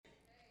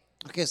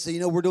Okay,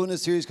 so we're doing a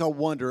series called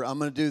Wonder. I'm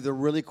going to do the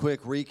really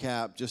quick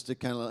recap just to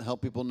kind of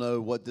help people know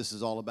what this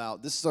is all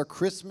about. This is our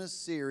Christmas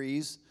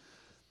series.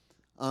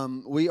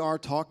 We are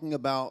talking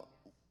about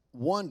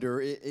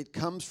wonder. It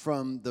comes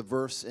from the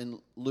verse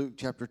in Luke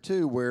chapter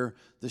 2 where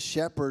the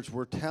shepherds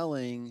were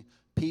telling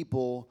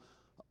people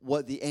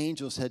what the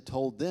angels had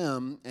told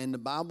them, and the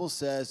Bible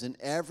says, and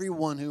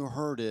everyone who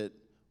heard it,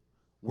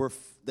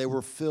 they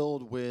were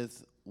filled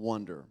with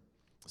wonder.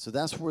 So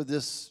that's where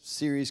this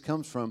series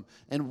comes from.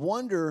 And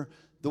wonder,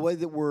 the way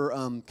that we're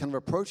kind of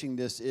approaching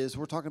this is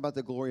we're talking about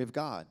the glory of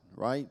God,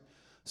 right?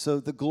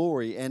 So the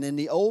glory. And in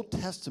the Old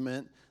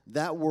Testament,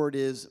 that word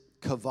is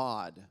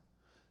kavod.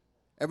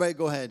 Everybody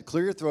go ahead,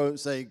 clear your throat and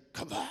say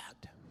kavod.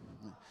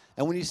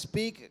 And when you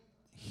speak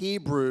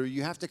Hebrew,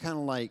 you have to kind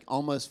of like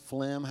almost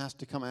phlegm has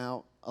to come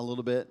out a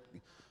little bit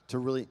to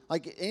really,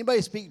 like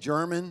anybody speak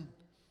German?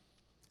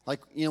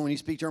 Like, when you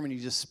speak German, you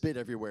just spit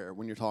everywhere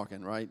when you're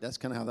talking, right? That's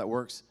kind of how that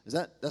works.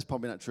 That's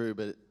probably not true,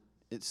 but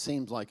it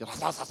seems like it.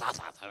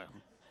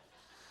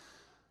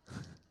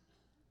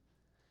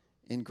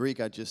 In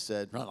Greek, I just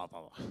said,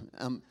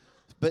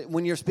 but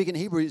when you're speaking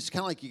Hebrew, it's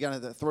kind of like you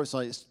got to throw it,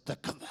 it's the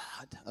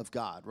kavod of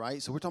God,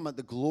 right? So we're talking about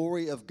the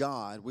glory of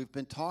God. We've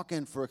been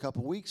talking for a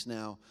couple weeks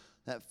now.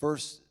 That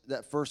first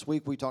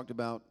week, we talked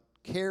about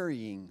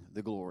carrying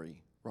the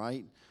glory,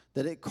 right?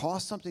 That it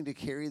costs something to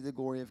carry the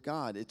glory of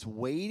God. It's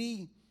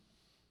weighty,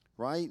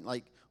 right?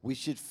 Like we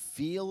should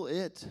feel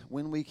it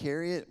when we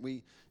carry it.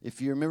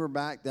 If you remember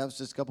back, that was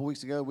just a couple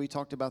weeks ago, we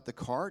talked about the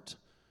cart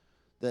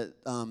that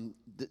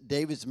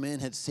David's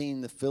men had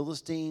seen the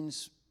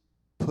Philistines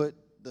put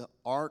the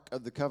Ark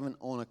of the Covenant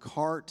on a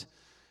cart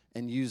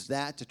and use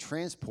that to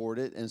transport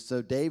it. And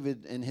so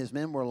David and his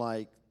men were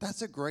like,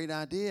 that's a great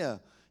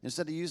idea.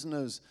 Instead of using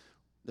those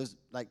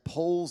like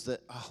poles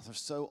that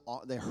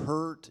they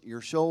hurt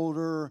your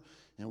shoulder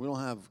and we don't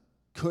have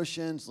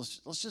cushions.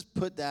 Let's just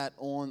put that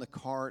on the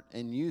cart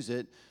and use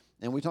it.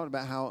 And we talked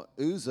about how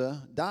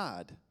Uzzah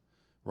died,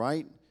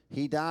 right?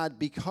 He died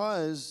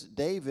because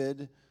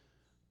David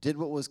did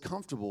what was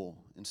comfortable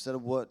instead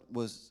of what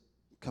was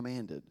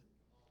commanded.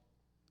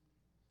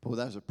 Boy,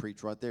 that was a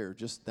preach right there,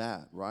 just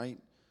that, right?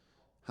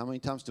 How many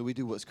times do we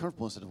do what's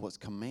comfortable instead of what's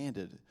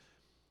commanded?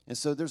 And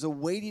so there's a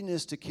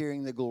weightiness to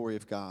carrying the glory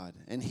of God.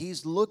 And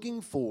he's looking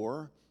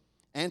for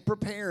and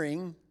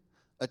preparing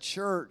a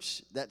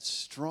church that's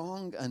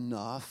strong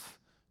enough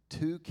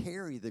to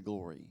carry the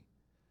glory.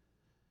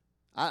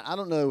 I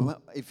don't know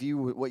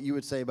what you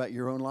would say about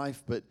your own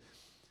life, but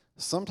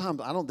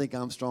sometimes I don't think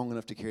I'm strong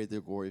enough to carry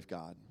the glory of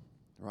God,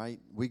 right?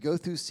 We go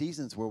through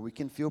seasons where we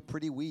can feel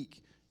pretty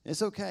weak.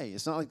 It's okay.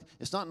 It's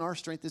not in our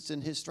strength, it's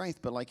in his strength.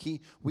 But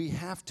we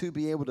have to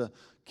be able to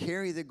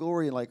carry the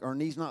glory, like our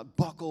knees not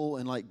buckle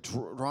and like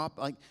drop.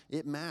 Like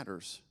it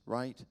matters,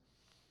 right?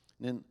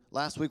 And then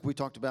last week we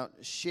talked about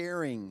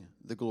sharing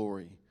the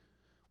glory.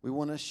 We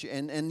want to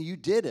and you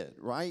did it,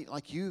 right?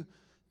 Like you,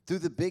 through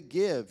the big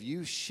give,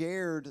 you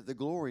shared the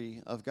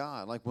glory of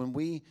God. Like when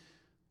we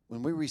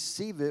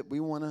receive it, we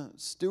want to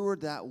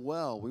steward that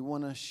well. We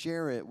want to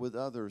share it with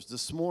others.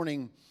 This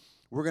morning,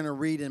 we're going to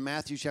read in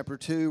Matthew chapter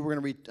 2. We're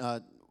going to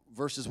read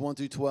verses 1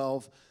 through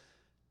 12.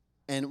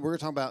 And we're going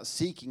to talk about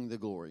seeking the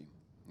glory.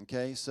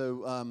 Okay?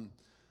 So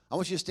I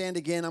want you to stand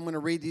again. I'm going to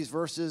read these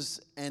verses,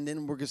 and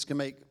then we're just going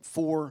to make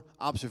 4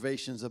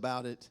 observations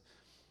about it.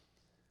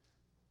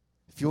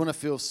 If you want to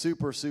feel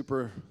super,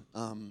 super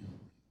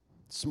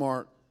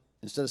smart,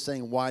 instead of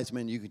saying wise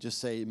men, you could just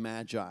say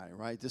magi,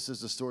 right? This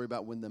is a story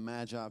about when the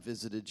magi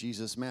visited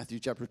Jesus. Matthew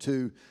chapter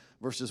 2,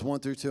 verses 1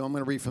 through 2. I'm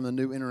going to read from the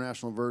New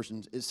International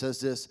Version. It says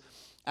this: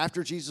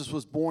 After Jesus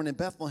was born in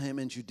Bethlehem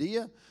in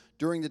Judea,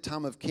 during the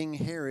time of King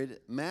Herod,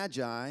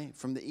 magi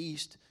from the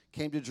east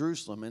came to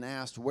Jerusalem and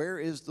asked, "Where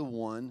is the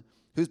one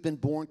who's been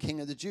born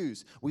King of the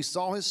Jews? We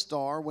saw his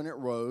star when it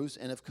rose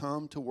and have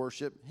come to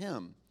worship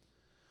him."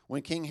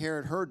 When King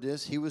Herod heard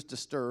this, he was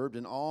disturbed,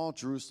 and all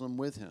Jerusalem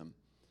with him.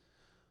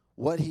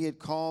 When he had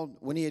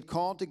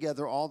called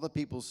together all the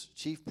people's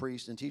chief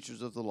priests and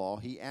teachers of the law,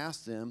 he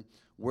asked them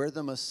where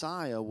the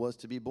Messiah was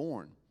to be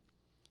born.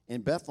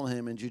 "In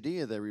Bethlehem in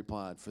Judea," they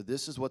replied, "for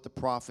this is what the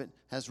prophet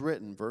has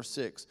written." Verse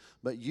 6,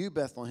 "But you,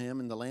 Bethlehem,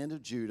 in the land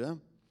of Judah,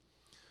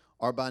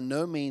 are by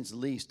no means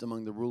least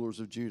among the rulers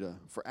of Judah.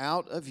 For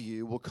out of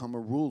you will come a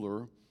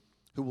ruler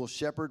who will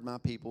shepherd my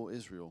people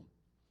Israel."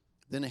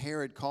 Then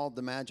Herod called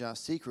the Magi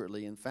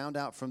secretly and found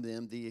out from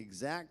them the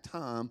exact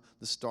time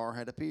the star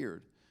had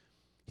appeared.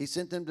 He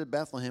sent them to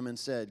Bethlehem and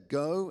said,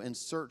 "Go and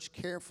search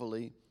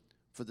carefully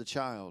for the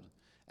child.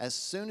 As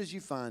soon as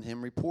you find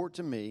him, report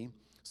to me,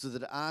 so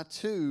that I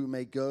too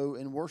may go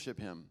and worship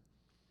him."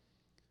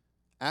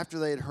 After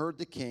they had heard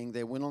the king,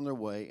 they went on their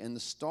way, and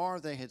the star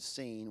they had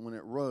seen when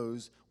it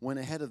rose went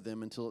ahead of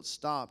them until it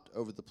stopped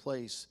over the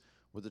place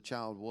where the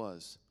child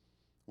was.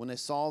 When they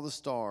saw the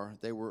star,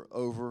 they were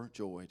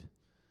overjoyed.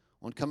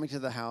 On coming to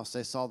the house,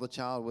 they saw the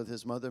child with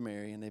his mother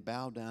Mary, and they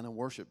bowed down and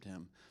worshipped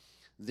him.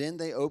 Then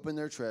they opened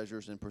their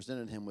treasures and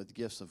presented him with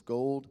gifts of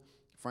gold,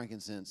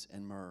 frankincense,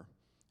 and myrrh.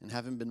 And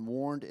having been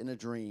warned in a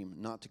dream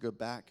not to go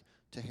back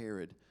to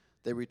Herod,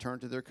 they return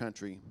to their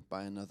country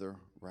by another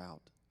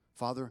route.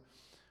 Father,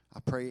 I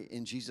pray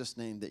in Jesus'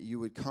 name that you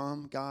would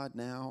come, God,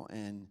 now,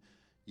 and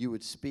you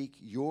would speak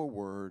your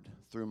word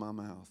through my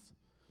mouth,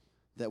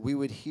 that we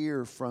would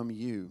hear from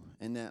you,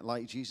 and that,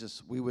 like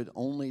Jesus, we would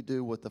only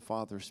do what the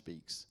Father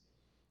speaks.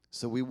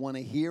 So we want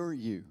to hear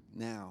you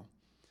now.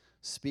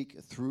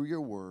 Speak through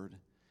your word,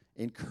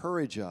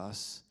 encourage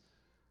us,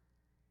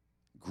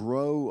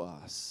 grow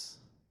us.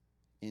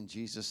 In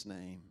Jesus'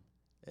 name,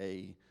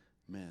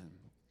 amen.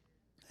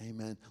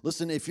 Amen.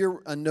 Listen, if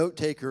you're a note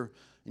taker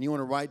and you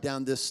want to write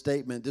down this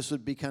statement, this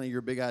would be kind of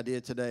your big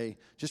idea today.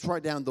 Just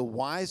write down, the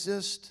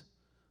wisest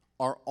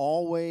are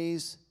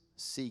always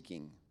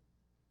seeking.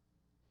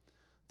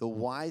 The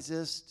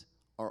wisest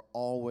are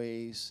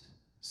always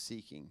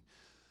seeking.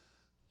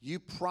 You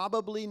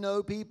probably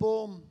know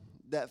people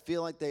that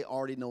feel like they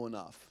already know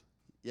enough.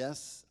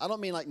 Yes? I don't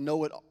mean like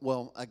know it,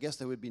 well, I guess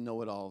they would be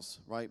know-it-alls,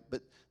 right?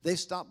 But they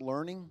stopped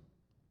learning.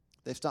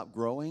 They've stopped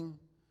growing.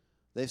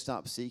 They've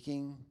stopped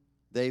seeking.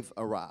 They've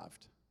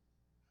arrived.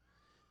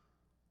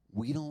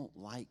 We don't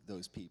like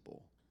those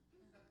people,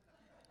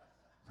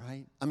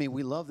 right? I mean,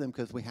 we love them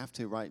because we have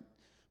to, right?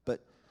 But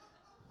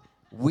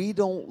we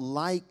don't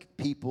like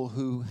people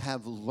who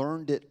have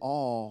learned it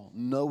all,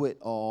 know it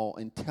all,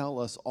 and tell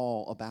us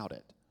all about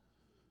it,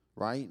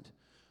 right?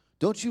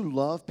 Don't you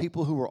love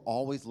people who are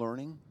always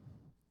learning?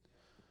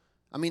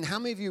 I mean, how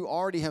many of you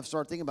already have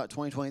started thinking about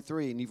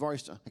 2023 and you've already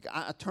started? Like,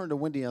 I turned to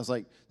Wendy and I was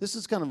like, this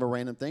is kind of a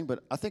random thing,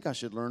 but I think I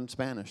should learn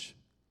Spanish.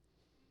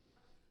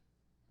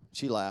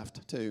 She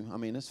laughed too. I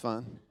mean, it's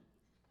fine.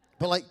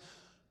 But like,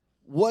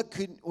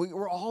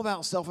 we're all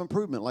about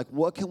self-improvement. Like,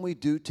 what can we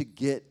do to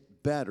get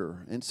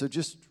better? And so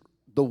just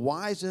the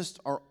wisest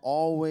are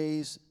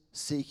always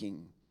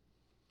seeking.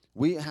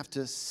 We have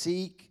to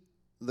seek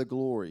the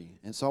glory.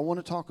 And so I want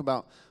to talk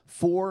about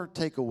 4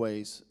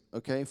 takeaways,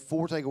 okay?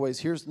 4 takeaways.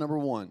 Here's number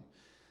 1.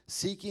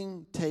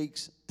 Seeking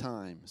takes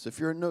time. So if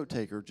you're a note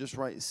taker, just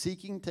write,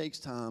 seeking takes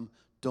time.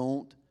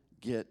 Don't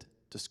get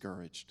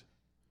discouraged.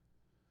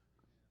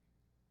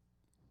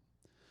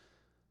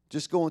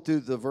 Just going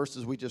through the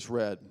verses we just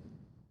read.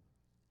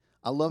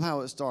 I love how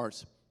it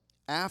starts.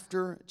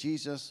 After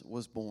Jesus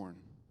was born.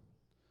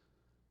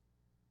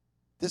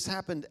 This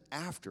happened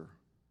after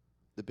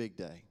the big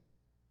day.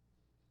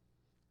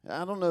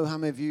 I don't know how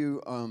many of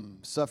you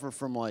suffer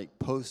from like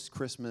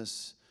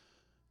post-Christmas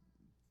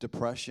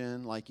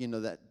depression. Like, you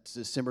know, that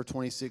December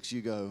 26th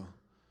you go,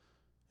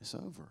 it's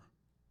over.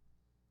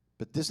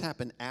 But this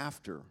happened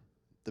after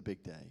the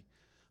big day.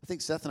 I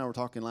think Seth and I were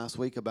talking last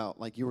week about,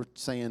 like you were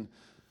saying,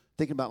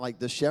 thinking about like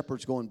the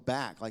shepherds going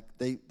back. Like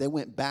they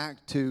went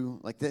back to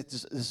like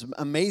this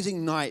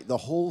amazing night. The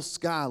whole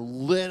sky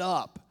lit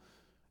up.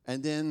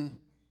 And then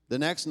the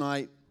next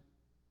night,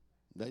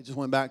 they just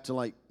went back to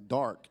like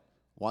dark,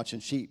 watching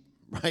sheep,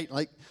 right?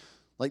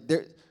 Like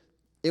there,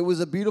 it was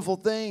a beautiful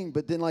thing,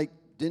 but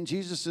then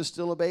Jesus is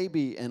still a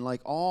baby, and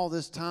like all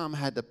this time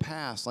had to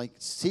pass. Like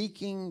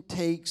seeking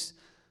takes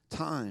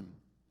time.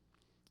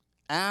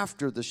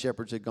 After the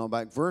shepherds had gone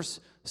back,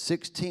 verse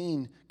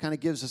 16 kind of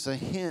gives us a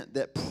hint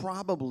that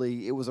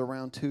probably it was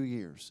around 2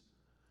 years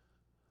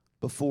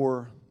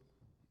before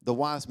the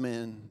wise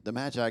men, the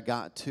Magi,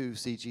 got to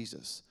see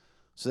Jesus.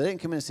 So they didn't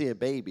come in and see a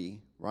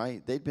baby,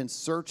 right? They'd been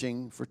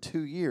searching for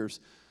 2 years.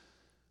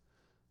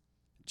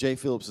 Jay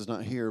Phillips is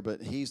not here, but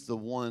he's the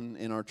one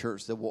in our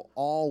church that will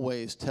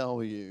always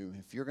tell you,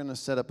 if you're going to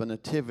set up a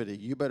nativity,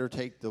 you better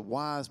take the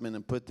wise men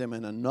and put them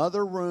in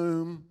another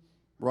room,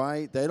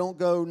 right? They don't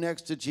go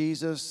next to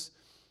Jesus.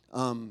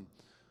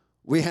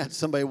 We had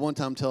somebody one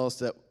time tell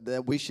us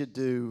that we should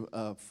do,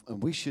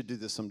 and we should do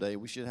this someday,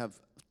 we should have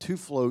 2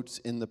 floats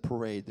in the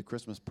parade, the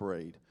Christmas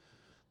parade.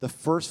 The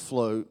first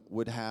float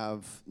would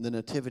have the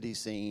nativity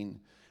scene,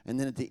 and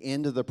then at the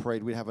end of the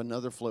parade, we'd have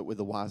another float with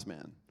the wise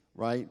men,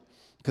 right?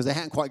 Because they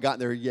hadn't quite gotten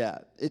there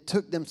yet. It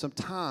took them some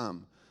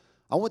time.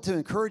 I want to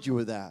encourage you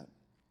with that.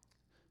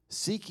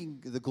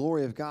 Seeking the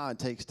glory of God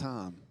takes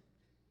time.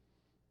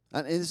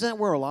 And isn't that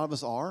where a lot of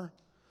us are?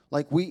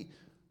 Like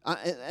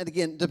and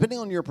again, depending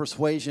on your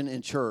persuasion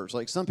in church,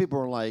 like some people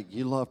are like,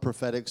 you love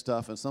prophetic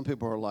stuff, and some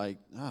people are like,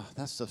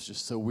 that stuff's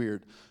just so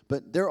weird.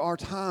 But there are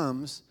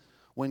times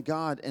when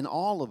God, and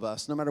all of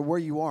us, no matter where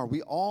you are,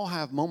 we all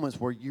have moments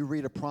where you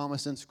read a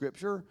promise in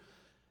Scripture,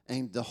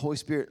 and the Holy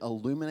Spirit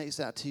illuminates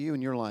that to you,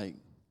 and you're like,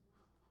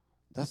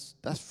 that's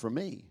for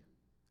me,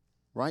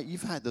 right?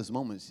 You've had those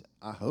moments,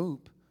 I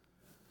hope.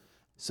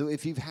 So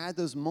if you've had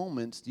those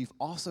moments, you've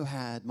also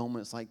had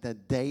moments like the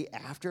day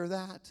after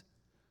that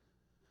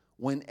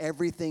when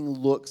everything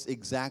looks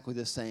exactly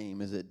the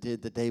same as it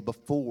did the day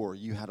before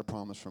you had a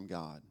promise from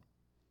God.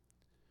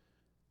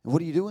 And what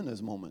do you do in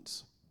those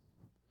moments?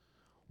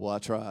 Well, I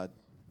tried.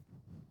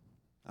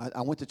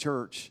 I went to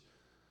church.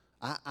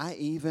 I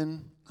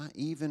even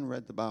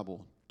read the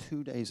Bible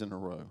 2 days in a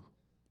row.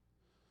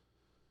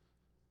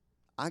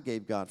 I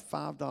gave God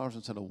 $5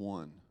 instead of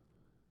 $1.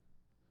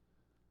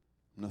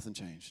 Nothing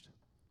changed.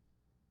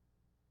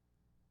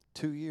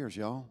 2 years,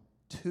 y'all.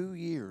 2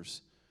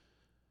 years.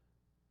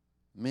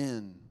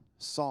 Men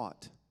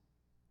sought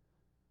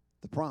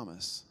the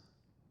promise.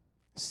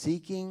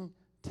 Seeking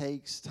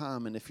takes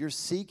time. And if you're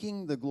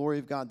seeking the glory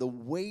of God, the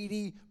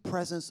weighty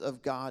presence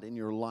of God in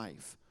your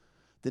life,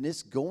 then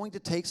it's going to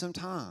take some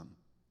time.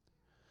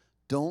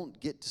 Don't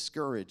get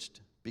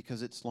discouraged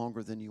because it's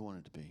longer than you want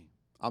it to be.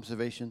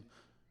 Observation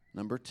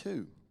number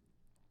 2.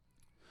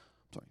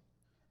 Sorry.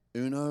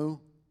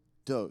 Uno,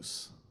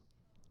 dos.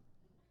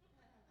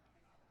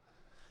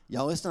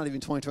 Y'all, it's not even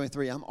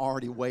 2023. I'm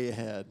already way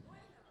ahead.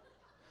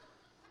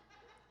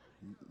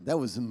 That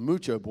was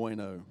mucho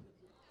bueno.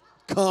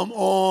 Come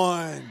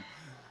on.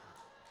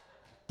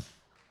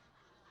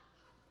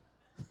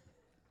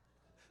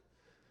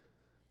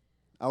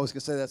 I was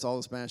going to say that's all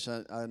the Spanish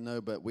I know,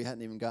 but we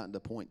hadn't even gotten to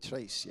point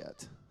tres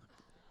yet.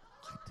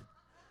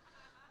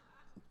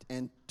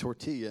 And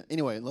tortilla.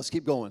 Anyway, let's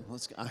keep going.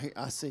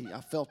 I see. I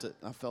felt it.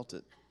 I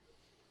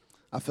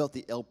felt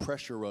the El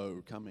Pressure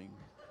coming.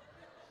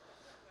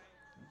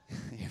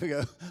 Here we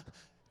go.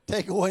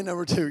 Takeaway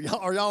number 2.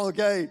 Are y'all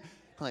okay?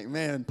 Like,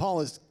 man,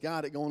 Paul has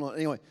got it going on.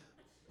 Anyway,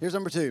 here's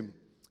number 2.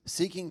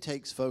 Seeking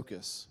takes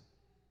focus.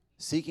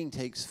 Seeking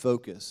takes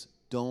focus.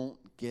 Don't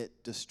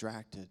get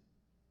distracted.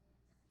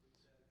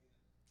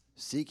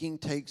 Seeking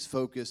takes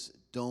focus.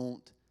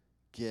 Don't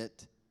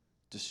get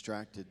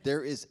distracted.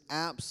 There is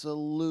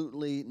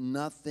absolutely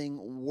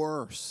nothing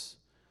worse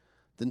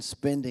than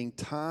spending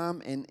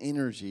time and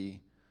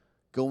energy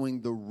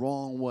going the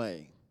wrong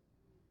way.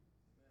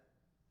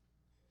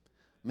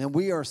 Man,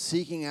 we are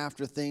seeking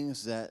after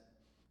things that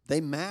they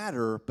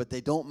matter, but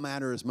they don't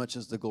matter as much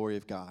as the glory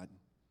of God,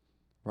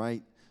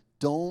 right?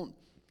 Don't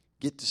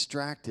get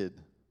distracted.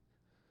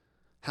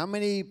 How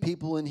many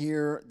people in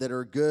here that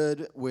are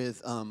good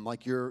with,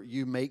 like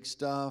you make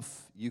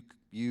stuff, you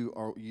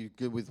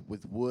good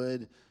with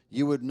wood?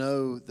 You would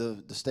know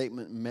the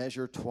statement,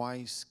 measure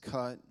twice,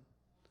 cut.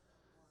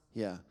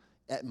 Yeah.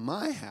 At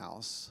my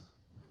house,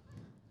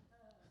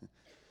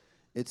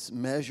 it's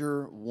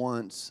measure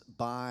once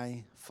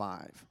by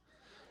 5.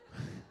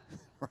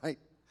 Right?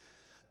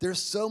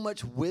 There's so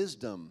much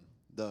wisdom,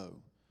 though,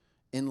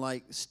 in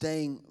like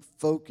staying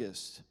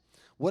focused.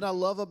 What I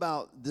love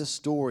about this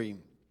story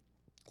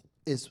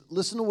is,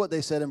 listen to what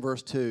they said in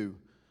verse 2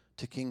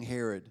 to King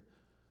Herod.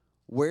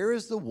 Where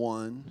is the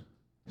one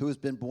who has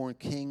been born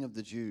king of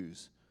the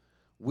Jews?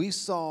 We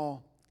saw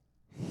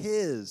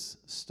his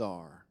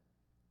star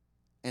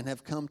and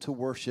have come to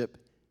worship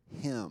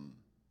him.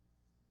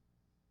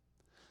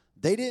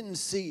 They didn't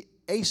see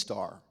a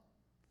star.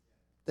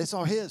 They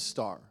saw his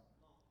star.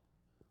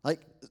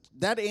 Like,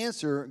 that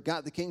answer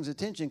got the king's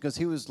attention because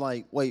he was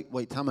like,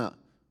 wait, time out.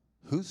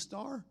 Whose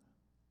star?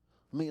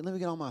 Let me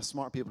get all my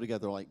smart people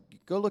together. Like,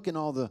 go look in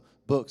all the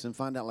books and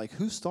find out, like,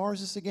 whose star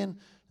is this again?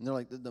 And they're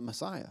like, the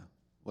Messiah.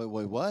 Wait,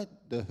 what?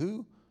 The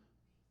who?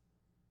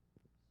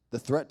 The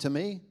threat to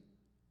me?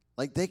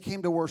 Like, they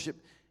came to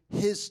worship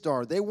his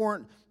star. They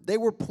were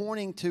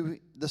pointing to,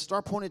 the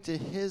star pointed to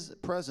his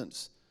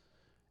presence.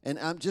 And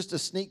I'm just a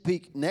sneak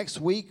peek. Next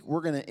week,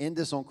 we're going to end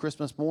this on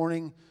Christmas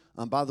morning.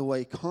 By the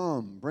way,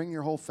 come, bring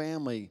your whole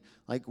family.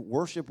 Like,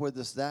 worship with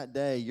us that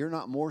day. You're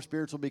not more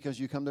spiritual because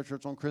you come to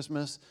church on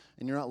Christmas,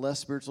 and you're not less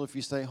spiritual if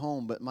you stay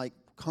home. But, like,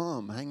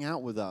 come, hang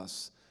out with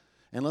us.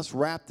 And let's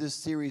wrap this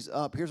series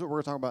up. Here's what we're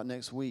going to talk about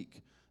next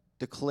week.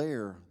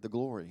 Declare the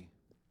glory.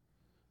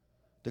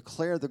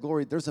 Declare the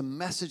glory. There's a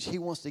message he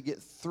wants to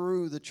get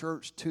through the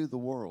church to the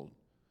world.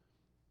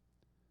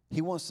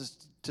 He wants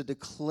us to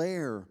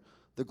declare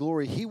the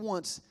glory. He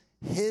wants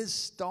his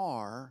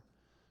star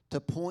to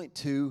point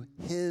to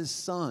his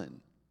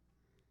son.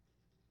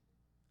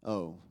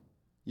 Oh,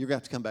 you're going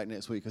to have to come back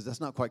next week because that's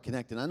not quite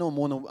connected. I know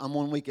I'm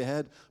 1 week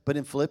ahead, but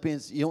in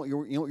Philippians, you know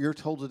what you're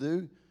told to do?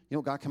 You know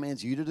what God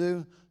commands you to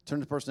do? Turn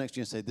to the person next to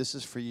you and say, this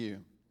is for you.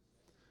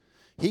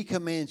 He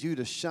commands you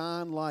to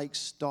shine like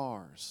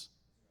stars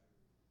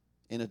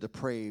in a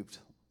depraved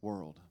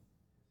world.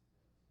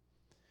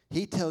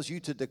 He tells you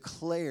to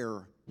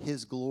declare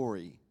his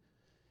glory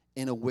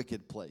in a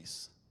wicked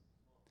place.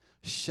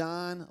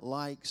 Shine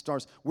like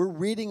stars. We're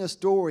reading a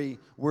story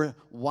where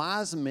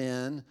wise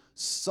men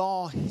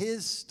saw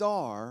his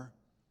star,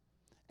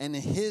 and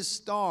his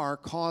star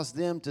caused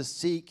them to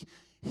seek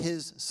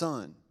his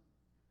son.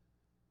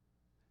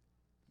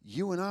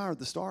 You and I are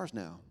the stars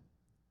now.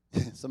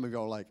 Some of you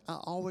are like, I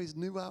always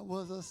knew I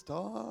was a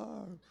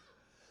star.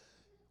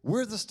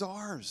 We're the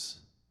stars.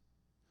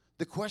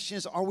 The question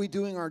is, are we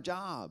doing our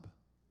job?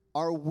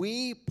 Are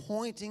we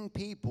pointing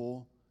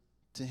people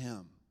to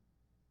him?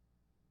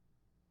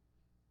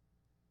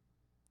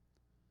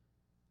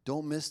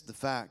 Don't miss the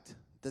fact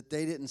that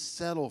they didn't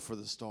settle for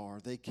the star.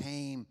 They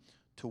came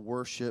to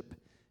worship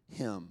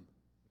him.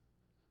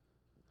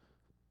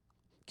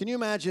 Can you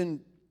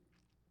imagine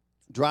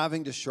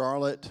driving to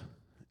Charlotte,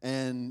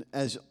 and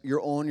as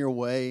you're on your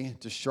way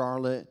to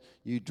Charlotte,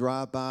 you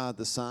drive by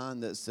the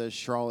sign that says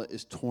Charlotte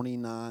is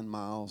 29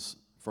 miles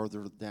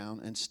further down,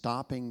 and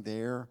stopping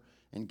there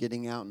and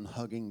getting out and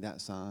hugging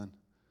that sign?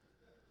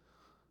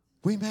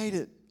 We made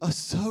it. It's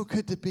so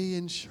good to be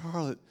in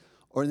Charlotte.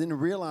 Or then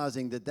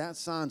realizing that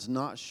sign's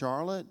not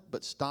Charlotte,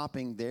 but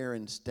stopping there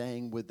and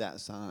staying with that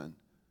sign.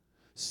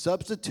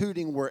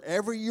 substituting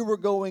wherever you were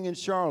going in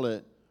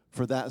Charlotte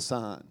for that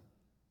sign.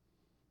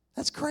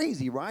 That's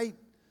crazy, right?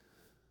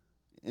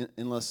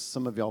 Unless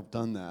some of y'all have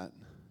done that.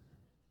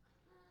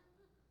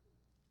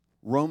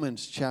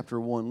 Romans chapter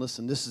 1.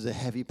 Listen, this is a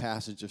heavy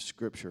passage of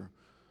Scripture.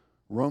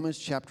 Romans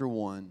chapter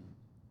 1,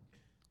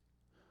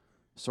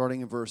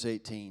 starting in verse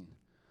 18.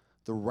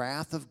 The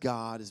wrath of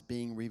God is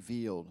being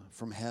revealed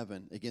from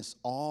heaven against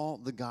all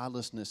the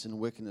godlessness and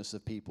wickedness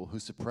of people who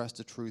suppress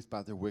the truth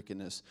by their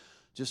wickedness.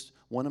 Just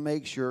want to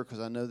make sure,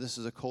 because I know this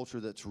is a culture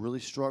that's really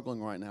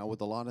struggling right now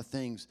with a lot of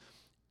things.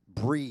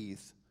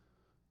 Breathe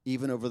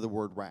even over the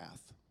word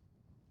wrath.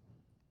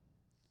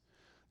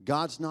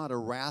 God's not a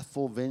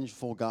wrathful,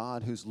 vengeful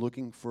God who's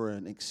looking for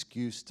an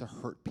excuse to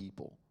hurt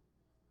people.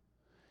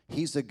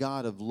 He's a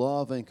God of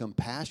love and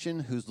compassion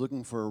who's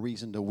looking for a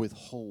reason to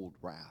withhold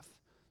wrath.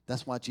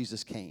 That's why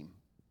Jesus came.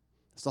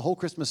 It's the whole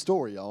Christmas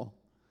story, y'all.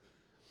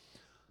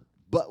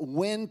 But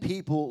when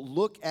people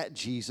look at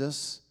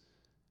Jesus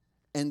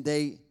and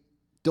they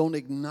don't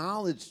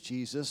acknowledge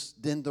Jesus,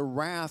 then the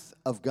wrath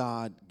of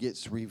God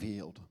gets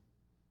revealed.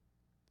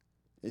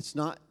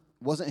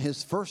 Wasn't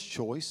his first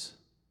choice,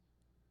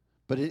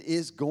 but it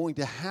is going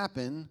to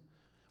happen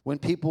when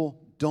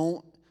people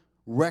don't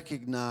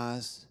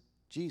recognize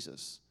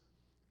Jesus.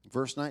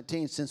 Verse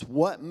 19, since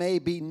what may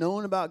be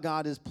known about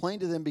God is plain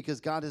to them because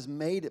God has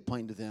made it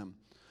plain to them.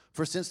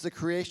 For since the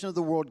creation of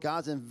the world,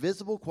 God's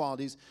invisible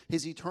qualities,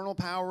 his eternal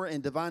power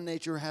and divine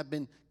nature have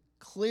been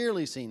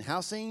clearly seen. How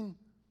seen?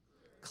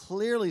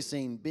 Clearly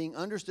seen, being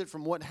understood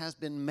from what has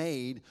been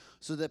made,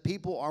 so that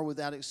people are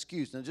without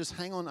excuse. Now just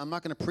hang on, I'm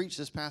not going to preach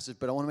this passage,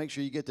 but I want to make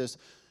sure you get this.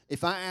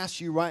 If I ask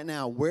you right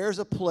now, where's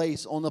a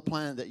place on the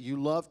planet that you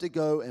love to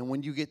go, and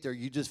when you get there,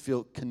 you just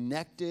feel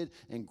connected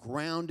and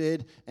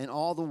grounded, and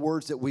all the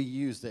words that we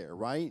use there,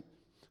 right?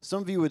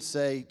 Some of you would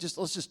say,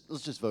 let's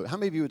just vote. How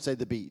many of you would say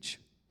the beach?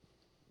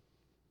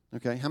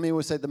 Okay. How many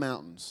would say the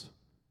mountains?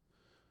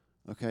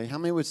 Okay. How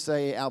many would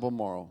say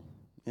Albemarle?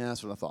 Yeah,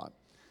 that's what I thought.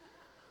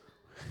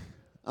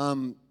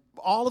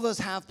 All of us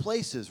have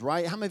places,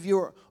 right? How many of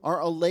you are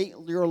a lake?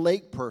 You're a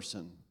lake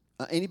person.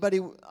 Anybody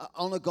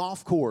on a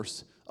golf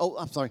course? Oh,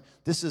 I'm sorry.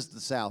 This is the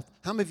South.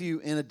 How many of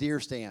you in a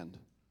deer stand?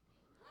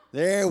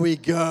 There we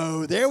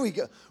go. There we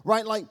go.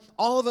 Right, like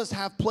all of us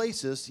have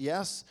places,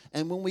 yes?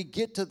 And when we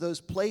get to those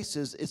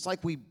places, it's like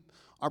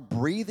our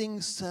breathing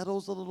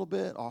settles a little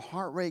bit. Our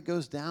heart rate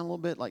goes down a little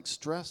bit, like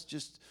stress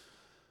just...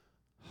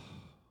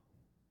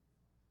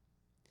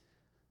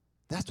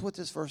 That's what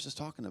this verse is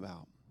talking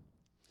about.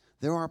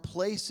 There are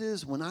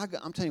places,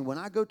 I'm telling you, when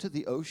I go to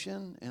the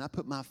ocean and I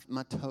put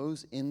my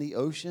toes in the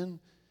ocean,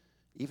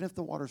 even if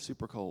the water's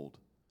super cold,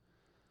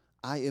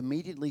 I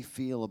immediately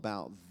feel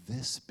about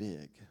this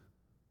big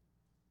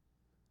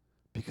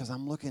because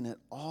I'm looking at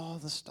all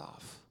the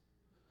stuff.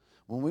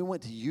 When we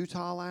went to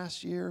Utah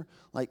last year,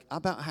 like I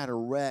about had a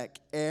wreck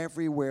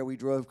everywhere we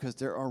drove because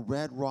there are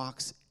red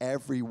rocks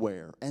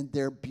everywhere, and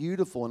they're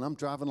beautiful, and I'm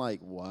driving like,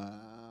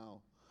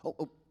 wow.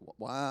 Oh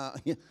wow.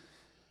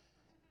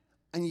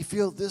 And you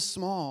feel this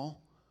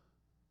small.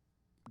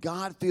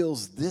 God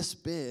feels this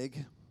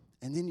big,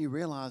 and then you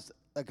realize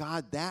a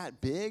God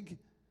that big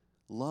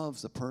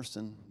loves a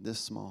person this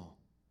small.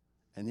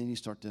 And then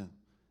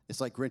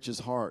it's like Grinch's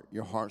heart.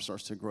 Your heart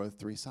starts to grow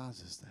 3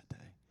 sizes that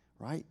day,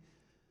 right?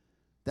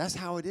 That's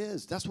how it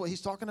is. That's what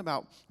he's talking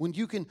about. When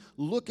you can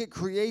look at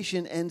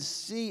creation and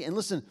see, and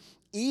listen,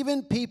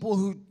 even people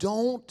who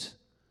don't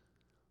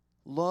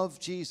love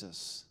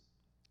Jesus,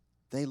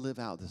 they live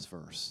out this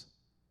verse.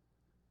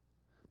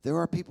 There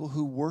are people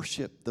who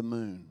worship the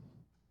moon,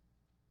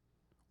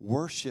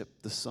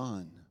 worship the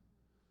sun,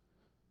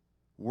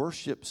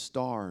 worship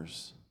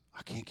stars.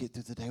 I can't get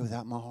through the day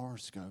without my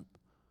horoscope.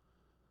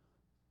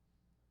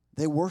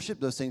 They worship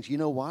those things. You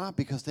know why?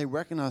 Because they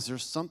recognize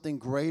there's something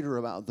greater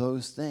about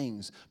those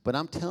things. But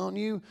I'm telling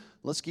you,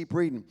 let's keep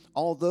reading.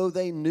 Although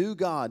they knew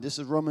God, this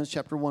is Romans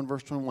chapter 1,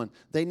 verse 21,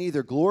 they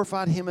neither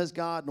glorified him as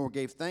God nor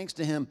gave thanks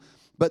to him,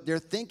 but their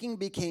thinking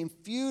became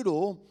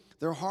futile,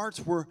 their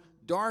hearts were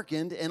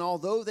darkened, and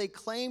although they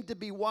claimed to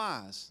be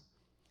wise,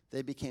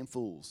 they became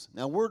fools.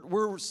 Now,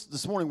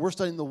 this morning, we're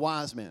studying the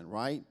wise men,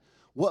 right?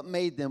 What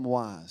made them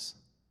wise?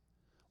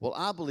 Well,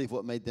 I believe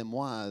what made them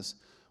wise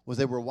was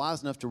they were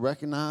wise enough to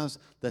recognize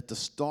that the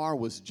star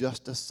was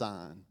just a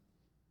sign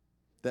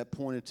that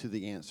pointed to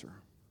the answer.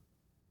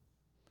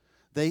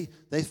 They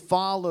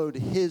followed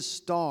his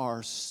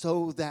star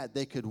so that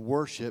they could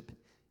worship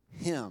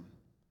him.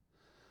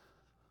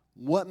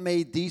 What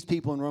made these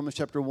people in Romans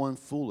chapter 1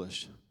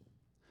 foolish?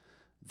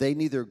 They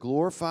neither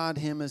glorified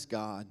him as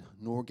God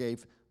nor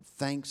gave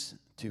thanks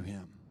to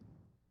him.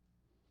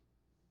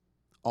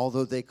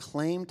 Although they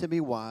claimed to be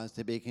wise,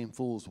 they became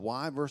fools.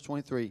 Why? Verse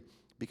 23,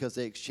 because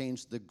they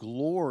exchanged the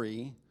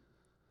glory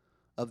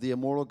of the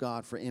immortal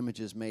God for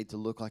images made to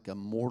look like a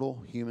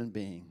mortal human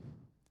being,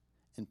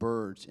 and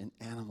birds and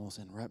animals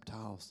and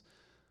reptiles.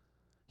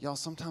 Y'all,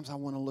 sometimes I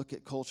want to look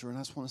at culture and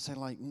I just want to say,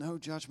 like, no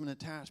judgment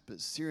attached,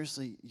 but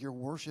seriously, you're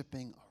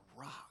worshiping a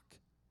rock.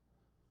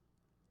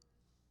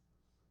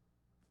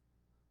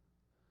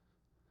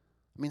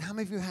 I mean, how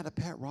many of you had a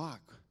pet rock?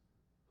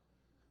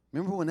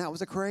 Remember when that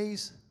was a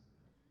craze?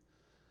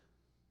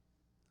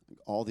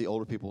 All the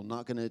older people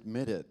not going to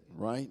admit it,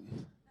 right?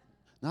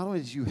 Not only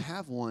did you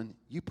have one,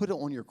 you put it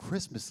on your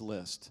Christmas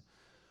list.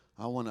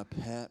 I want a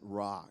pet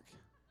rock.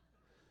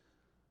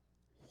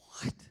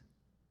 What?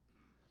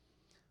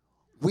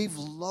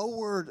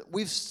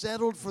 We've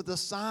settled for the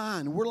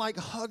sign. We're like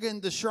hugging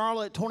the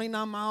Charlotte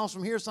 29 miles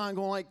from here sign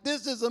going like,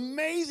 this is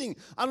amazing.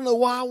 I don't know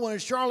why I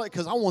wanted Charlotte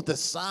because I want the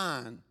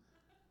sign.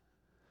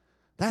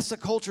 That's the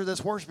culture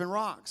that's worshiping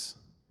rocks.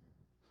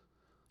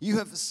 You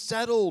have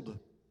settled.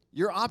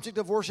 Your object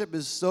of worship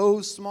is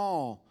so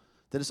small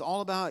that it's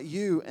all about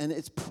you, and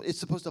it's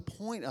supposed to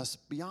point us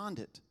beyond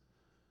it.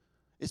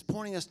 It's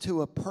pointing us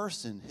to a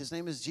person. His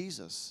name is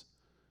Jesus.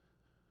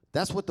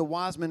 That's what the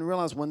wise men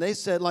realized when they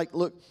said, like,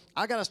 look,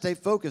 I got to stay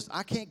focused.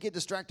 I can't get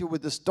distracted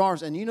with the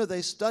stars. And you know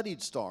they studied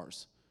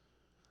stars.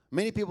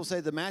 Many people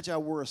say the Magi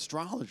were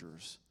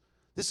astrologers.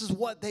 This is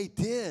what they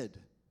did.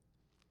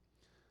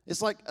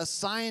 It's like a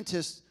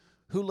scientist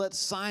who lets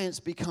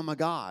science become a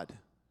god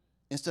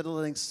instead of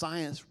letting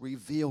science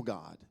reveal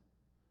God.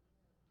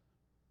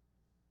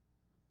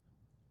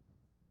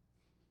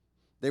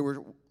 They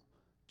were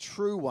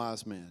true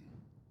wise men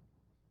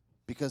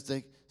because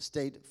they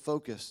stayed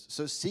focused.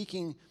 So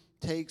seeking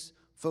takes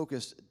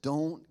focus.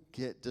 Don't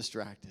get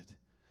distracted.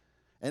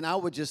 And I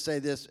would just say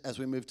this as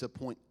we move to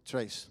point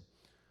trace.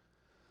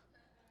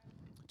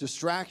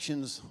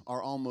 Distractions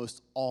are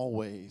almost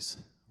always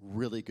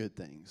really good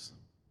things.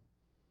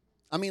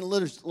 I mean,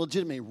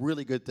 legitimately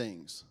really good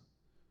things.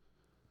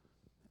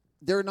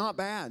 They're not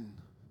bad.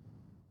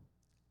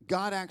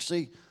 God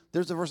actually,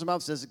 there's a verse in the Bible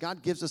that says that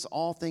God gives us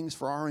all things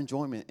for our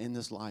enjoyment in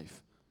this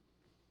life.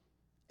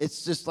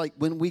 It's just like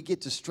when we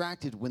get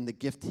distracted when the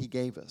gift he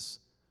gave us.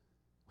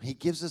 He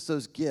gives us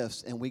those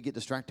gifts and we get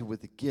distracted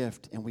with the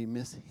gift and we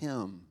miss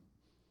him.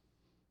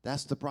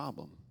 That's the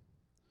problem.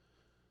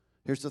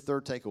 Here's the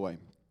third takeaway.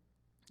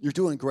 You're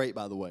doing great,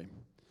 by the way.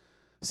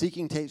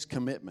 Seeking takes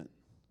commitment,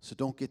 so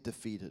don't get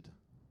defeated.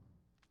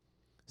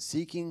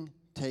 Seeking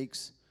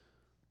takes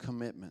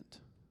commitment.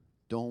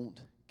 Don't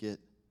get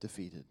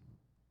defeated.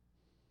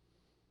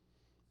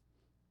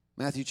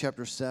 Matthew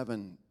chapter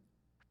 7,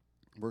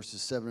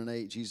 verses 7 and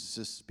 8, Jesus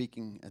is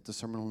speaking at the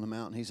Sermon on the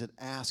Mount. He said,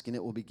 ask and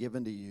it will be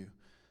given to you.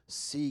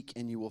 Seek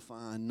and you will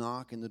find.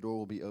 Knock and the door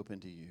will be open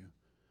to you.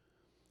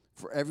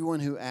 For everyone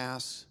who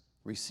asks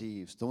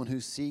receives. The one who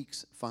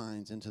seeks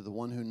finds. And to the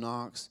one who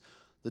knocks,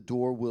 the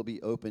door will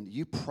be opened.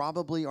 You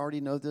probably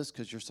already know this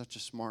because you're such a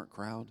smart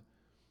crowd.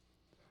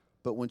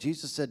 But when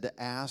Jesus said to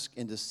ask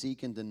and to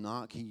seek and to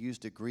knock, he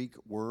used a Greek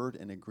word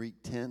and a Greek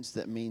tense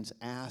that means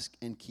ask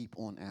and keep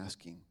on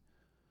asking.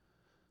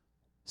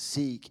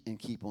 Seek and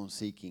keep on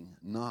seeking.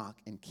 Knock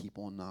and keep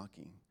on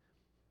knocking.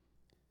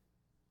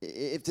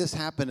 If this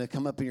happened to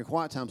come up in your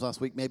quiet times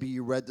last week, maybe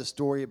you read the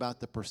story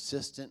about the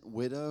persistent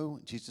widow.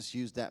 Jesus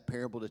used that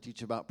parable to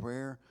teach about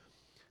prayer.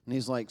 And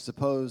he's like,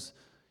 suppose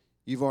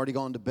you've already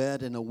gone to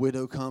bed and a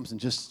widow comes and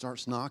just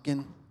starts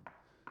knocking.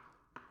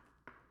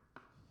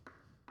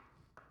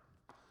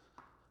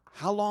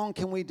 How long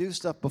can we do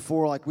stuff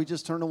before, like, we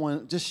just turn to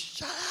one, just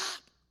shut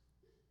up.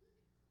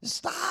 Just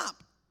stop.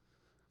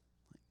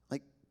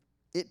 Like,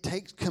 it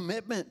takes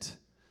commitment.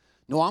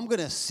 No, I'm going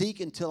to seek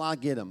until I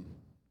get him.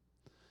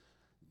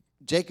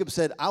 Jacob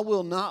said, I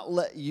will not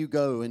let you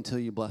go until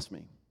you bless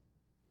me.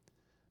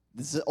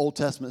 This is an Old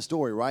Testament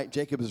story, right?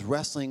 Jacob is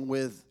wrestling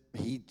with,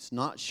 he's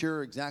not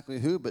sure exactly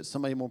who, but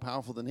somebody more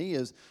powerful than he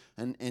is.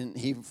 And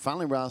he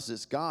finally realizes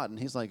it's God. And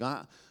he's like,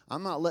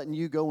 I'm not letting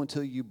you go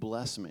until you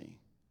bless me.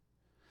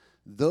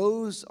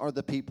 Those are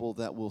the people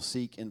that will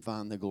seek and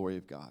find the glory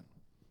of God.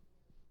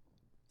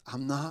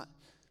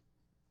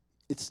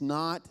 It's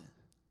not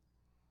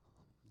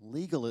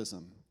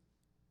legalism.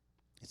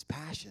 It's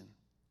passion.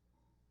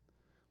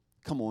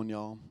 Come on,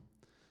 y'all.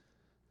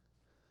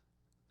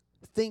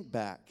 Think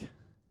back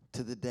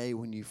to the day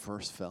when you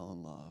first fell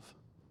in love.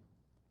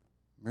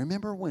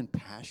 Remember when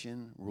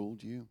passion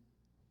ruled you?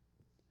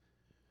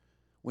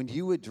 When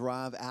you would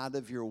drive out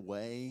of your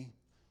way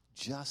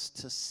just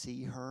to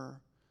see her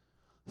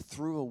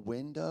through a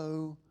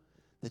window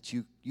that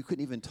you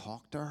couldn't even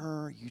talk to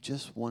her. You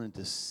just wanted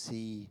to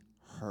see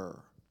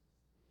her.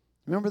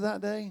 Remember that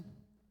day?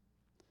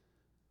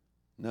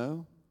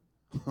 No?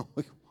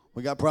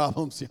 We got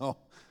problems, y'all.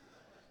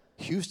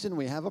 Houston,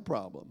 we have a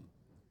problem.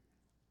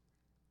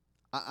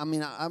 I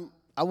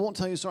won't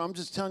tell you a story. I'm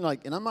just telling you,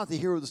 like, and I'm not the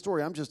hero of the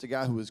story. I'm just a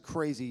guy who was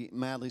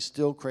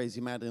still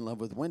crazy, madly in love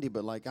with Wendy.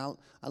 But, like, I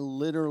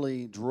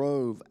literally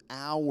drove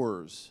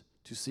hours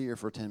to see her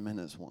for 10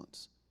 minutes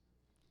once.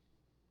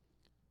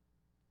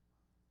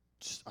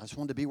 I just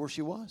wanted to be where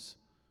she was.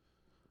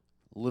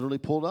 Literally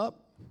pulled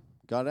up,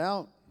 got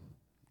out,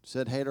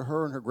 said hey to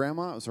her and her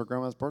grandma. It was her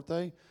grandma's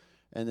birthday.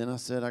 And then I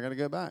said, I got to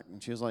go back.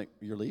 And she was like,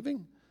 you're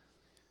leaving?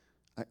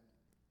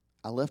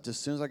 I left as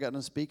soon as I got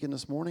done speaking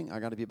this morning. I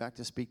got to be back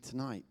to speak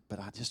tonight. But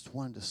I just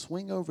wanted to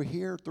swing over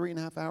here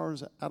 3.5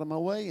 hours out of my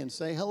way and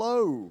say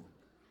hello.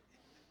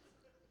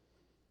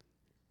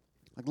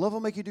 Like, love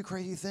will make you do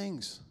crazy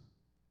things.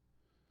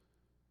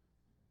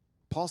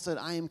 Paul said,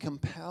 I am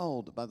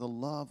compelled by the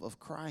love of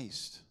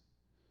Christ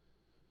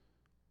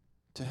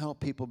to help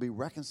people be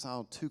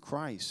reconciled to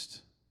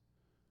Christ.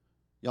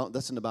 Y'all,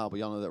 that's in the Bible.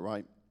 Y'all know that,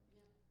 right?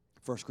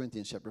 1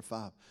 Corinthians chapter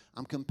 5.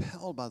 I'm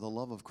compelled by the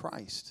love of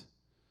Christ.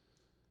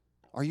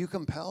 Are you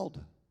compelled?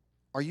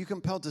 Are you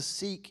compelled to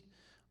seek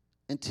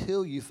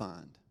until you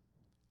find?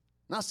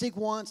 Not seek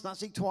once, not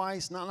seek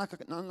twice, not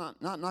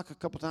knock a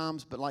couple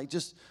times, but like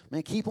just,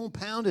 man, keep on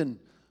pounding.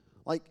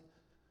 Like,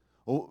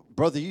 oh,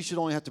 brother, you should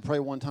only have to pray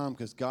one time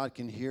because God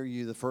can hear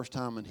you the first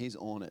time and he's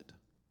on it.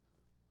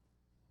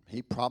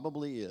 He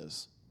probably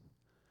is.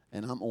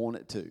 And I'm on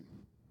it too.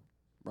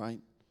 Right?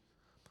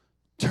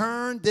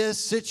 Turn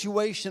this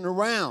situation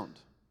around.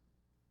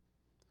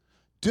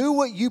 Do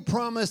what you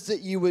promised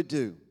that you would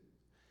do.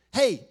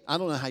 Hey, I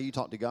don't know how you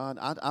talk to God.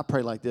 I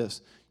pray like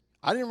this.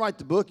 I didn't write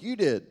the book. You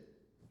did.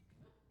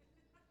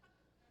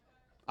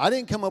 I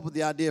didn't come up with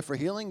the idea for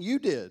healing. You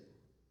did.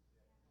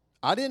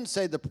 I didn't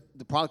say the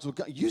prodigal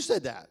son. You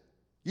said that.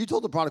 You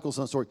told the prodigal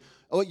son story.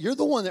 Oh, you're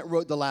the one that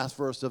wrote the last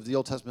verse of the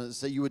Old Testament that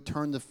said you would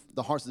turn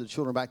the hearts of the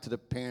children back to the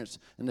parents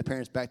and the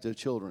parents back to the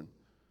children.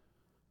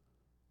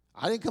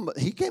 I didn't come up.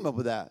 He came up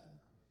with that.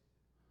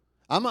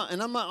 I'm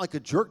not like a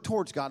jerk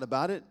towards God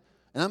about it.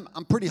 And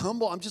I'm pretty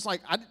humble. I'm just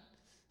like, I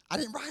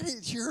didn't write it.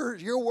 It's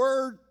your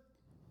word.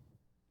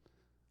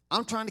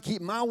 I'm trying to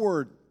keep my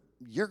word.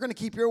 You're going to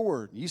keep your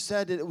word. You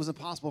said that it was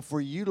impossible for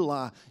you to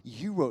lie.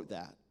 You wrote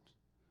that.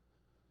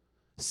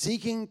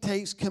 Seeking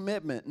takes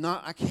commitment.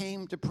 Not, I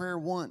came to prayer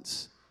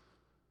once.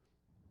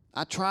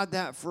 I tried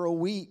that for a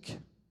week.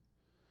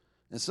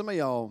 And some of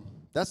y'all,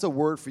 that's a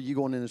word for you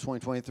going into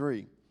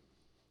 2023.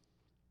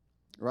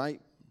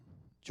 Right?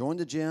 Join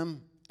the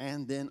gym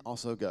and then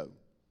also go.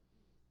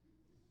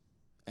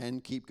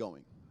 And keep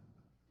going.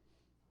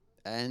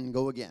 And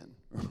go again.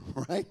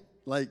 Right?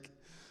 Like,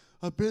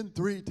 I've been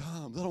 3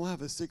 times. I don't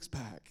have a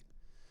 6-pack.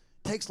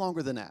 Takes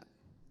longer than that.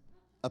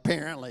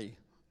 Apparently.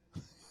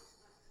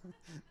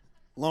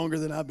 Longer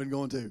than I've been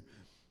going to.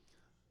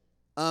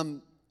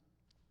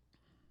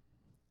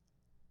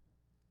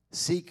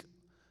 Seek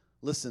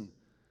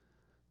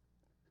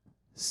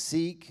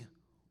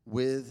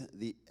with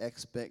the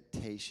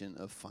expectation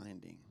of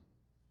finding.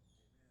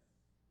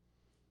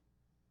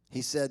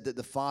 He said that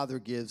the Father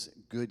gives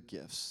good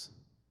gifts.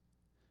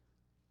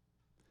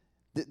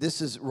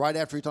 This is right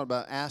after he talked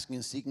about asking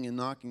and seeking and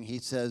knocking. He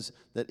says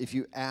that if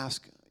you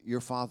ask your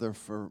Father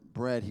for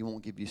bread, he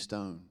won't give you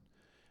stone.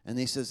 And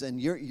he says,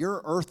 and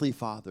you're earthly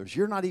fathers.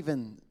 You're not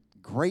even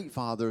great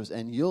fathers,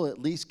 and you'll at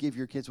least give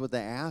your kids what they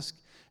ask.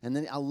 And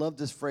then I love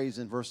this phrase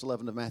in verse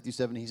 11 of Matthew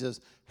 7. He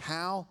says,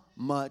 how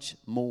much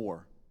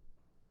more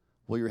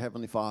will your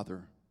heavenly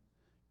Father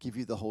give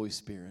you the Holy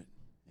Spirit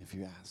if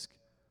you ask?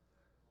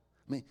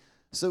 I mean,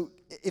 so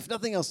if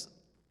nothing else,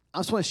 I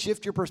just want to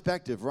shift your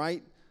perspective,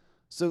 right?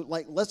 So,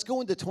 like, let's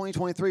go into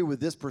 2023 with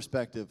this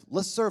perspective.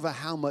 Let's serve a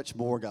how much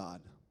more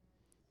God,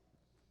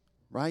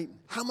 right?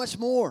 How much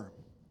more?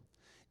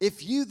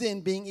 If you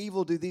then, being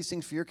evil, do these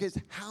things for your kids,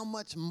 how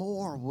much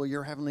more will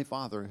your heavenly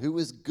Father, who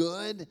is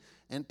good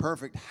and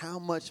perfect, how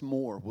much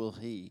more will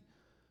he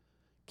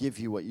give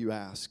you what you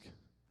ask?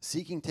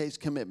 Seeking takes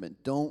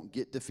commitment. Don't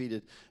get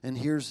defeated. And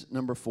here's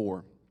number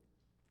 4.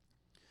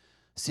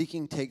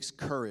 Seeking takes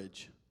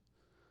courage.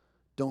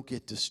 Don't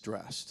get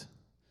distressed.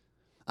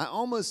 I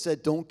almost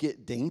said don't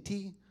get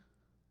dainty.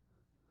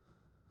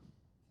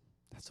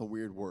 That's a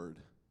weird word.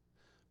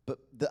 But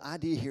the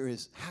idea here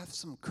is have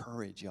some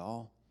courage,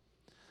 y'all.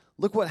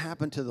 Look what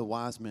happened to the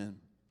wise men.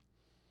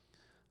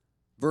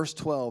 Verse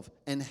 12,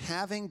 and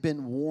having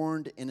been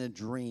warned in a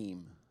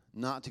dream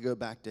not to go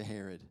back to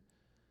Herod,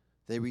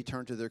 they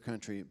returned to their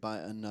country by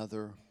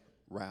another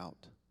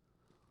route.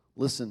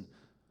 Listen,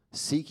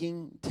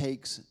 seeking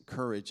takes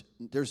courage.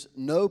 There's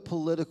no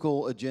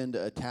political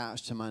agenda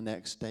attached to my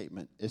next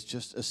statement. It's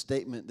just a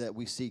statement that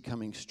we see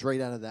coming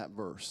straight out of that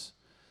verse.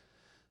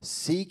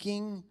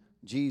 Seeking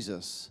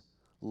Jesus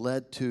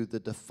led to the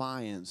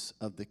defiance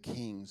of the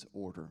king's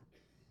order.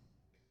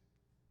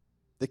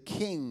 The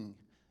king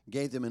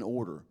gave them an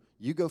order.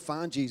 You go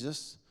find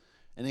Jesus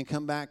and then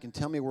come back and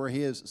tell me where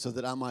he is so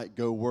that I might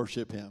go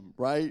worship him,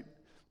 right?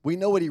 We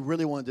know what he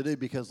really wanted to do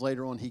because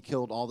later on he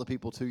killed all the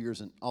people 2 years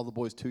and all the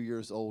boys 2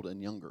 years old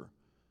and younger.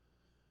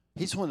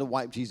 He just wanted to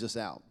wipe Jesus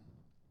out.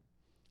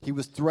 He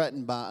was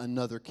threatened by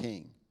another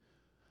king.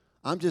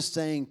 I'm just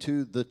saying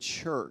to the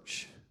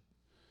church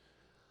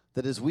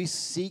that as we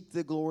seek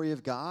the glory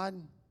of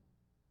God,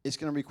 it's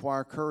going to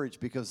require courage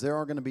because there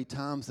are going to be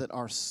times that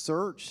our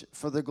search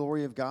for the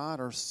glory of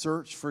God, our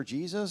search for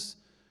Jesus,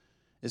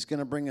 is going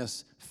to bring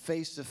us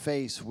face to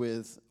face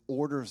with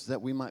orders that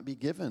we might be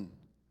given.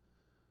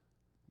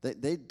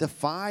 They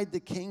defied the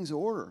king's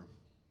order.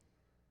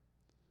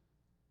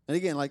 And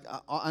again, like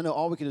I know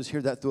all we can do is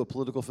hear that through a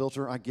political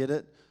filter. I get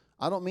it.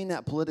 I don't mean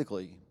that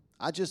politically.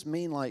 I just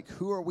mean like,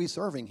 who are we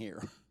serving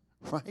here,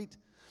 right?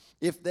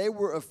 If they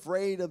were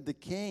afraid of the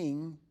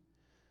king,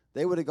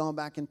 they would have gone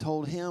back and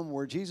told him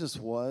where Jesus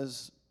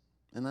was.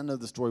 And I know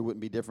the story wouldn't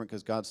be different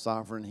because God's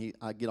sovereign.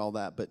 I get all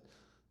that. But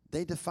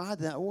they defied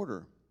that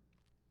order.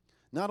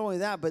 Not only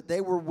that, but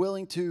they were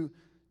willing to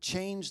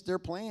change their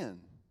plan.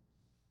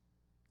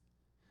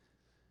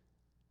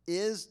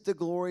 Is the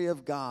glory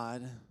of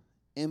God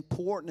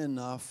important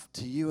enough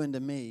to you and to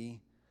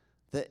me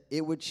that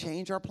it would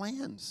change our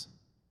plans?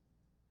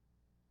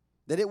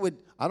 That it would,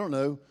 I don't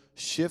know,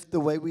 shift the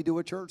way we do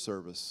a church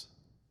service?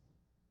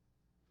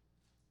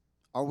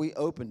 Are we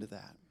open to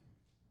that?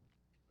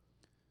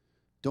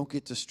 Don't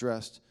get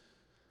distressed.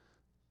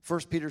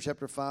 1 Peter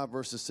chapter 5,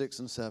 verses 6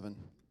 and 7.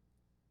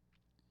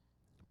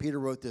 Peter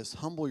wrote this,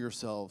 "Humble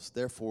yourselves,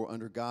 therefore,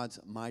 under God's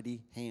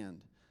mighty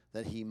hand,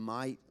 that he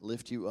might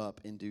lift you up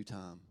in due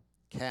time.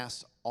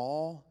 Cast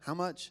all," how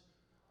much?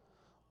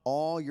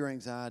 "All your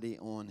anxiety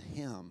on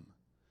him,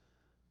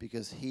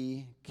 because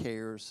he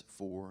cares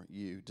for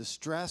you."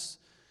 Distress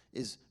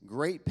is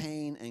great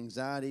pain,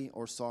 anxiety,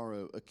 or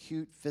sorrow,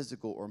 acute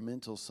physical or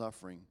mental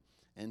suffering.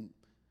 And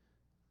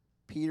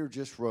Peter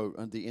just wrote,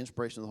 under the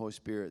inspiration of the Holy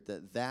Spirit,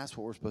 that that's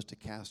what we're supposed to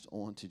cast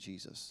on to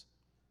Jesus.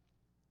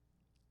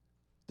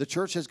 The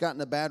church has gotten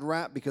a bad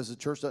rap because the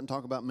church doesn't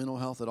talk about mental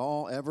health at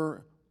all,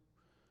 ever.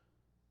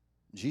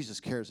 Jesus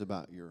cares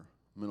about your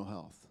mental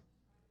health.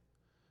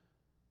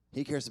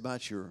 He cares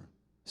about your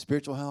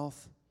spiritual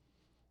health,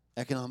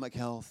 economic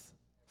health.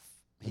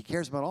 He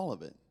cares about all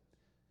of it.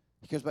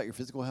 He cares about your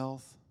physical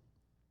health.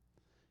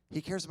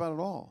 He cares about it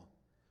all.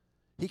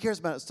 He cares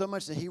about it so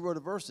much that he wrote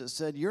a verse that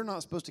said, you're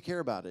not supposed to care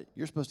about it.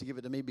 You're supposed to give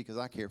it to me because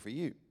I care for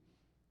you.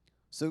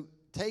 So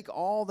take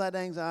all that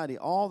anxiety,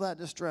 all that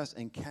distress,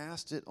 and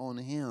cast it on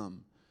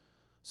him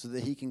so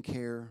that he can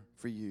care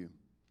for you.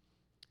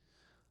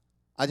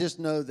 I just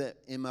know that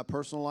in my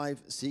personal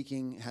life,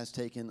 seeking has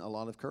taken a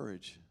lot of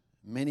courage.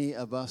 Many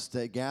of us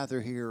that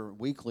gather here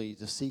weekly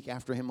to seek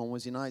after him on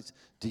Wednesday nights,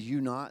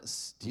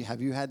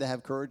 have you had to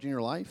have courage in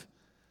your life?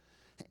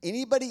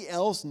 Anybody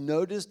else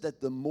notice that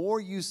the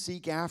more you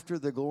seek after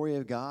the glory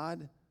of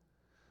God,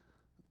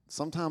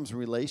 sometimes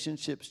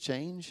relationships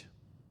change?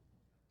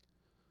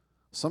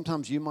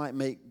 Sometimes you might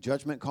make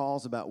judgment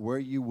calls about where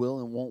you will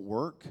and won't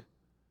work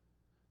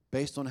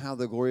based on how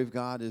the glory of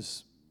God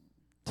is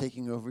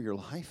taking over your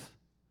life.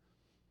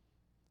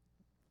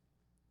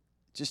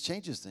 It just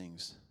changes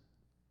things.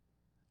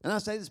 And I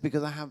say this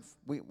because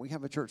we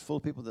have a church full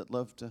of people that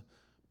love to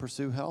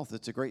pursue health.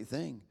 It's a great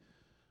thing.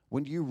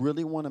 When you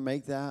really want to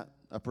make that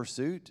a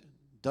pursuit,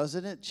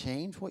 doesn't it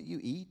change what you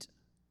eat?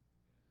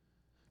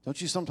 Don't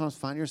you sometimes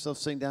find yourself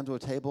sitting down to a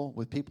table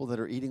with people that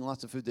are eating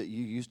lots of food that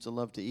you used to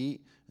love to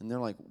eat, and they're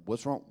like,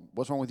 what's wrong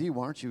with you?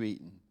 Why aren't you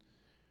eating?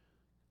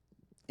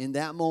 In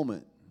that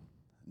moment,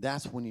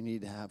 that's when you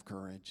need to have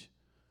courage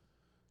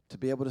to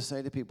be able to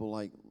say to people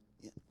like,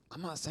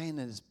 I'm not saying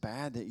that it's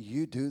bad that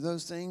you do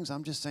those things.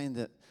 I'm just saying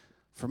that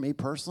for me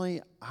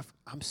personally,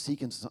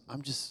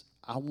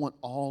 I want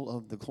all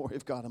of the glory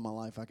of God in my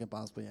life I can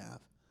possibly have.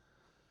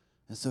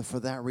 And so for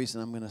that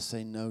reason, I'm going to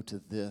say no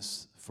to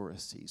this for a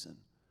season,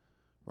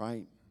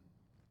 right?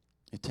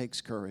 It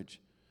takes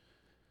courage.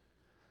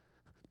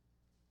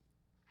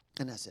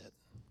 And that's it.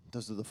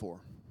 Those are the four.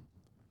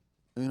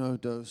 Uno,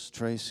 dos,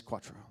 tres,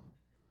 cuatro.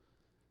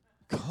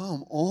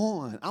 Come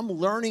on. I'm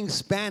learning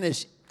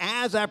Spanish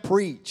as I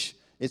preach.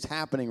 It's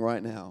happening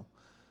right now.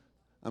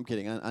 I'm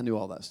kidding. I knew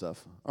all that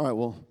stuff. All right,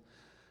 well,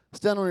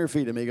 stand on your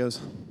feet, amigos.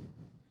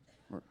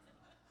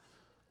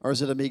 Or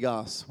is it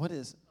amigos? What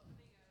is it?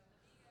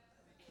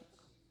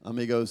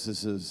 Amigos,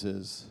 this is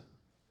his.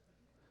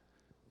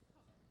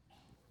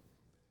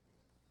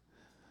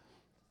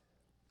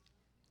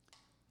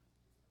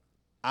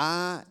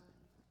 I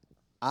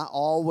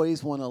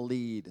always want to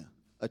lead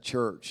a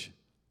church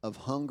of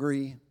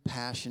hungry,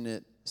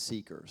 passionate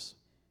seekers,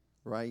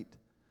 right?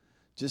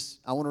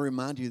 I want to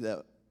remind you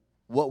that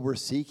what we're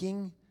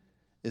seeking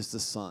is the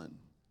Son.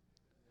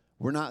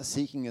 We're not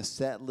seeking a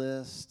set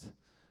list,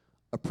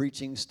 a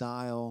preaching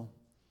style,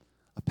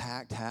 a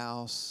packed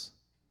house.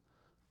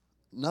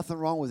 Nothing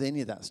wrong with any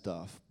of that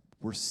stuff.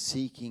 We're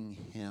seeking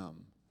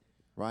him,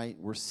 right?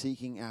 We're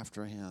seeking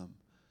after him.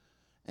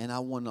 And I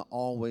want to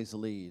always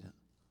lead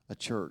a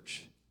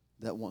church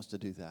that wants to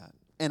do that.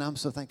 And I'm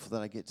so thankful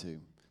that I get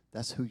to.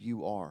 That's who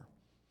you are.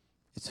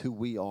 It's who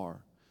we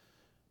are.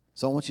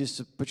 So I want you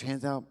to put your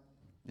hands out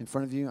in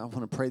front of you. I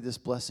want to pray this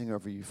blessing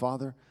over you.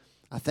 Father,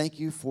 I thank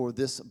you for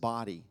this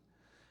body.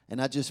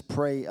 And I just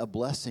pray a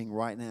blessing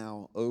right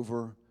now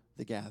over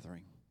the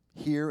gathering.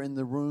 Here in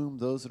the room,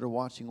 those that are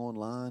watching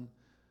online.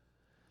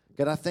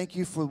 God, I thank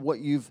you for what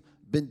you've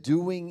been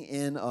doing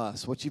in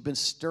us, what you've been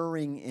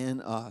stirring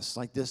in us,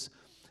 like this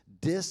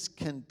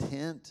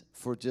discontent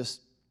for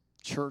just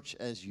church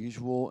as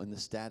usual and the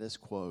status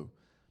quo.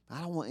 I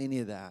don't want any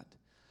of that.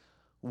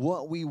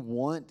 What we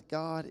want,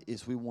 God,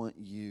 is we want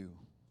you.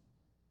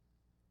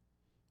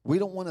 We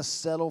don't want to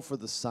settle for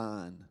the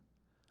sign.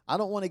 I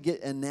don't want to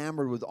get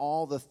enamored with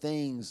all the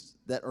things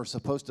that are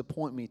supposed to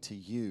point me to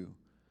you.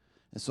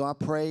 And so I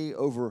pray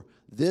over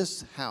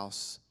this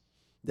house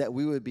that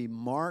we would be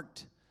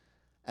marked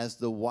as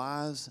the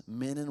wise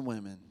men and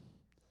women,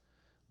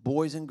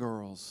 boys and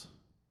girls,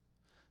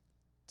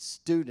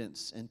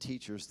 students and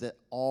teachers that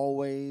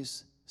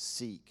always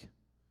seek,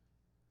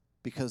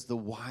 because the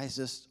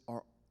wisest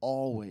are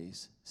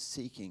always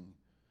seeking.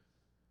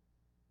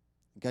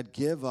 God,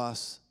 give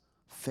us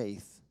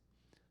faith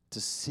to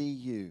see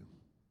you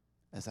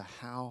as a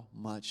how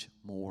much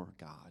more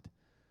God,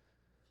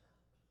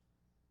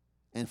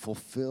 and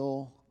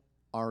fulfill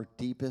our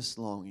deepest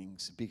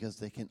longings, because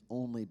they can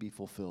only be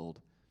fulfilled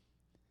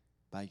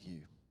by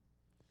you.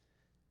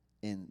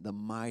 In the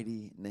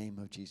mighty name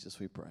of Jesus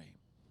we pray.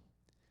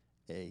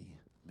 Amen.